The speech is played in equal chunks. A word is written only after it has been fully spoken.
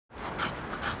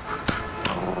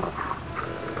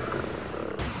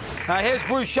Here's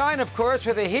Bruce Shine, of course,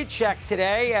 with a heat check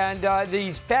today, and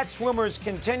these bets rumors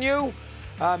continue.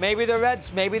 Maybe the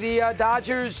Reds, maybe the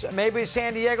Dodgers, maybe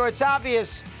San Diego. It's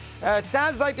obvious. It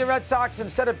sounds like the Red Sox,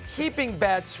 instead of keeping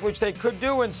bets, which they could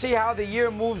do and see how the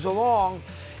year moves along,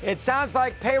 it sounds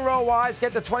like payroll-wise,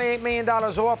 get the $28 million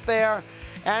off there,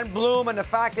 and Bloom, and the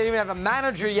fact they don't even have a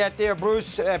manager yet there,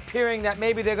 Bruce, appearing that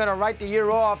maybe they're going to write the year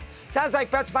off. Sounds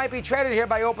like bets might be traded here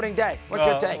by opening day. What's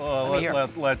your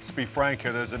take? Let's be frank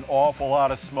here. There's an awful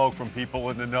lot of smoke from people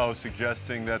in the know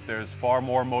suggesting that there's far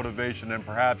more motivation than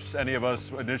perhaps any of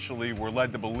us initially were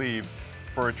led to believe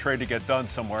for a trade to get done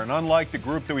somewhere. And unlike the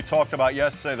group that we talked about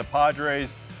yesterday, the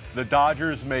Padres, the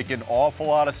Dodgers make an awful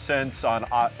lot of sense on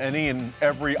any and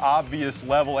every obvious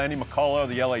level. Andy McCullough,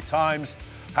 the LA Times,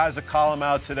 has a column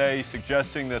out today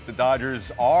suggesting that the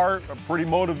Dodgers are pretty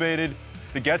motivated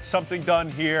to get something done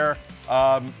here.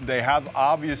 They have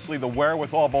obviously the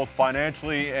wherewithal, both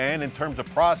financially and in terms of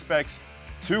prospects,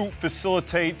 to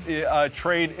facilitate a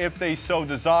trade if they so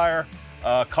desire.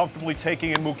 Comfortably taking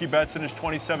in Mookie Betts in his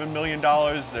 $27 million.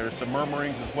 There's some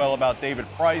murmurings as well about David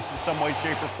Price in some way,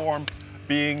 shape, or form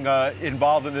being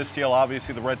involved in this deal.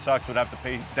 Obviously, the Red Sox would have to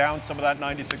pay down some of that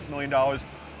 $96 million.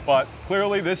 But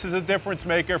clearly, this is a difference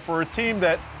maker for a team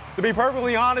that, to be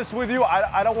perfectly honest with you,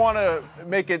 I don't want to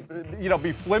make it,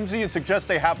 be flimsy and suggest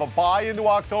they have a bye into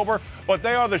October, but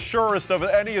they are the surest of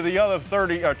any of the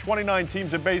other 29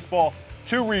 teams in baseball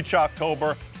to reach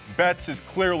October. Betts is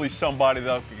clearly somebody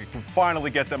that can finally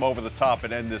get them over the top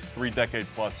and end this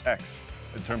 3-decade-plus hex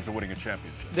in terms of winning a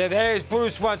championship. There's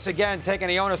Bruce once again taking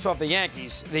the onus off the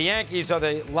Yankees. The Yankees are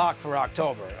the lock for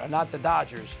October, not the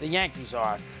Dodgers. The Yankees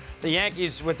are. The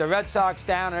Yankees, with the Red Sox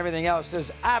down and everything else,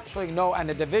 there's absolutely no, and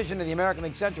the division of the American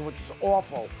League Central, which is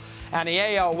awful, and the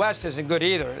AL West isn't good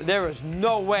either. There is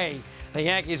no way the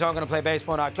Yankees aren't going to play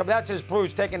baseball in October. That's just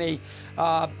Bruce taking the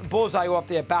bullseye off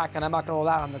their back, and I'm not going to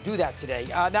allow him to do that today.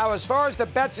 Now, as far as the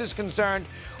bets is concerned,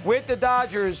 with the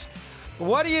Dodgers,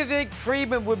 what do you think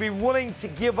Friedman would be willing to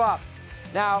give up?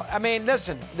 Now, I mean,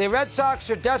 listen, the Red Sox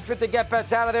are desperate to get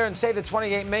Betts out of there and save the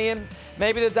 $28 million.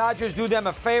 Maybe the Dodgers do them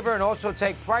a favor and also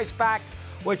take Price back,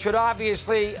 which would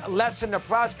obviously lessen the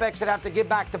prospects that have to give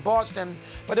back to Boston.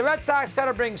 But the Red Sox got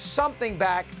to bring something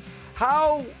back.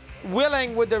 How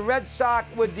willing would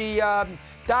the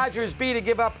Dodgers be to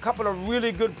give up a couple of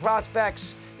really good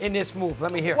prospects in this move?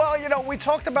 Let me hear. Well, we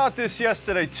talked about this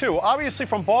yesterday, too. Obviously,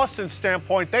 from Boston's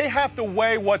standpoint, they have to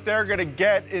weigh what they're going to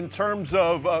get in terms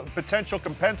of a potential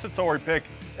compensatory pick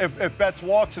if Betts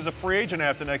walks as a free agent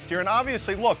after next year. And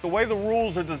obviously, look, the way the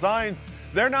rules are designed,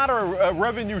 they're not a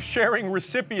revenue-sharing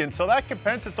recipient, so that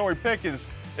compensatory pick is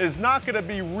not going to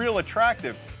be real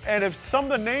attractive. And if some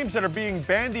of the names that are being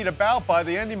bandied about by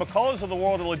the Andy McCullers of the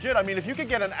world are legit, I mean, if you could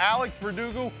get an Alex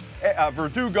Verdugo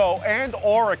and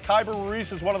or a Kyber Ruiz,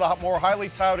 who's one of the more highly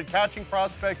touted catching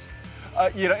prospects,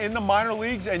 in the minor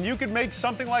leagues, and you could make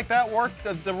something like that work,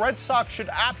 the Red Sox should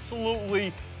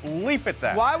absolutely leap at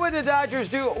that. Why would the Dodgers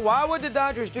do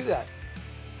that?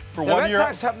 For 1 year, the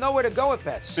Red Sox have nowhere to go with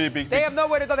Betts. They have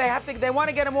nowhere to go. They want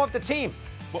to get him off the team.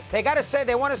 They got to say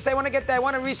they want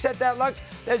to reset that luck.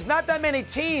 There's not that many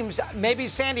teams, maybe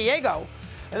San Diego,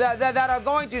 that are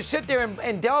going to sit there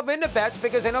and delve into Betts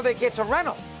because they know it's a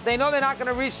rental. They know they're not going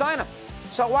to re-sign him.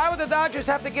 So why would the Dodgers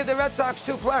have to give the Red Sox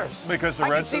two players? Because the I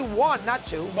can see one, not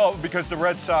two. Well, because the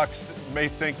Red Sox may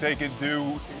think they could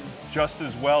do just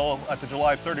as well at the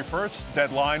July 31st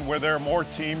deadline, where there are more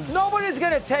teams. Nobody's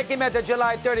going to take him at the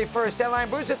July 31st deadline,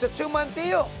 Bruce. It's a 2-month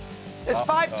deal. There's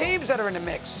 5 teams that are in the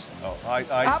mix. How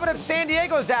about if San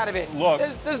Diego's out of it? Look,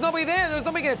 there's nobody there. There's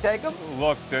nobody going to take them.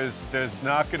 Look, there's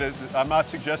not going to. I'm not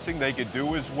suggesting they could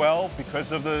do as well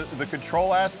because of the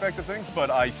control aspect of things,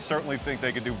 but I certainly think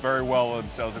they could do very well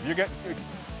themselves. If you get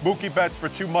Mookie Betts for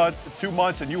 2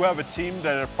 months and you have a team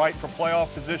that are fighting for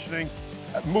playoff positioning,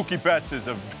 Mookie Betts is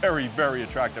a very, very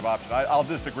attractive option. I'll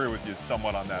disagree with you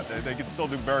somewhat on that. They could still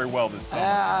do very well this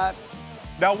summer.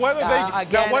 Now, whether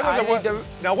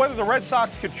the Red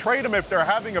Sox could trade him if they're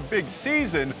having a big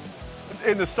season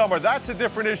in the summer, that's a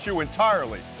different issue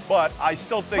entirely. But I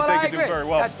still think they could do very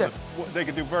well. They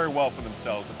could do very well for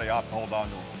themselves if they opt to hold on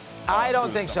to him. I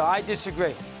don't think so. I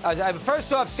disagree.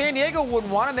 First off, San Diego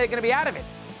wouldn't want him. They're going to be out of it.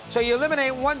 So you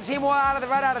eliminate one team right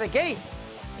out of the gate.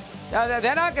 Now,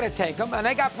 they're not going to take him, and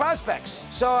they got prospects.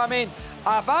 So, I mean,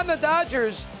 if I'm the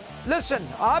Dodgers, listen,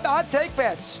 I'll take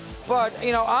Betts. But,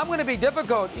 I'm going to be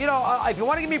difficult. If you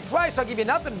want to give me Price, I'll give you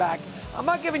nothing back. I'm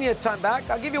not giving you a ton back.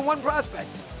 I'll give you one prospect.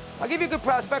 I'll give you a good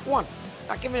prospect, one.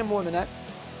 Not giving you more than that.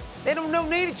 They don't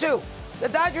need to. The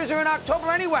Dodgers are in October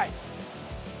anyway.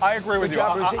 I agree with you.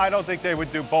 I don't think they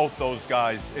would do both those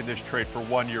guys in this trade for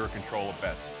 1 year of control of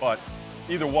Betts. But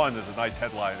either one is a nice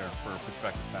headliner for a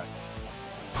prospective package.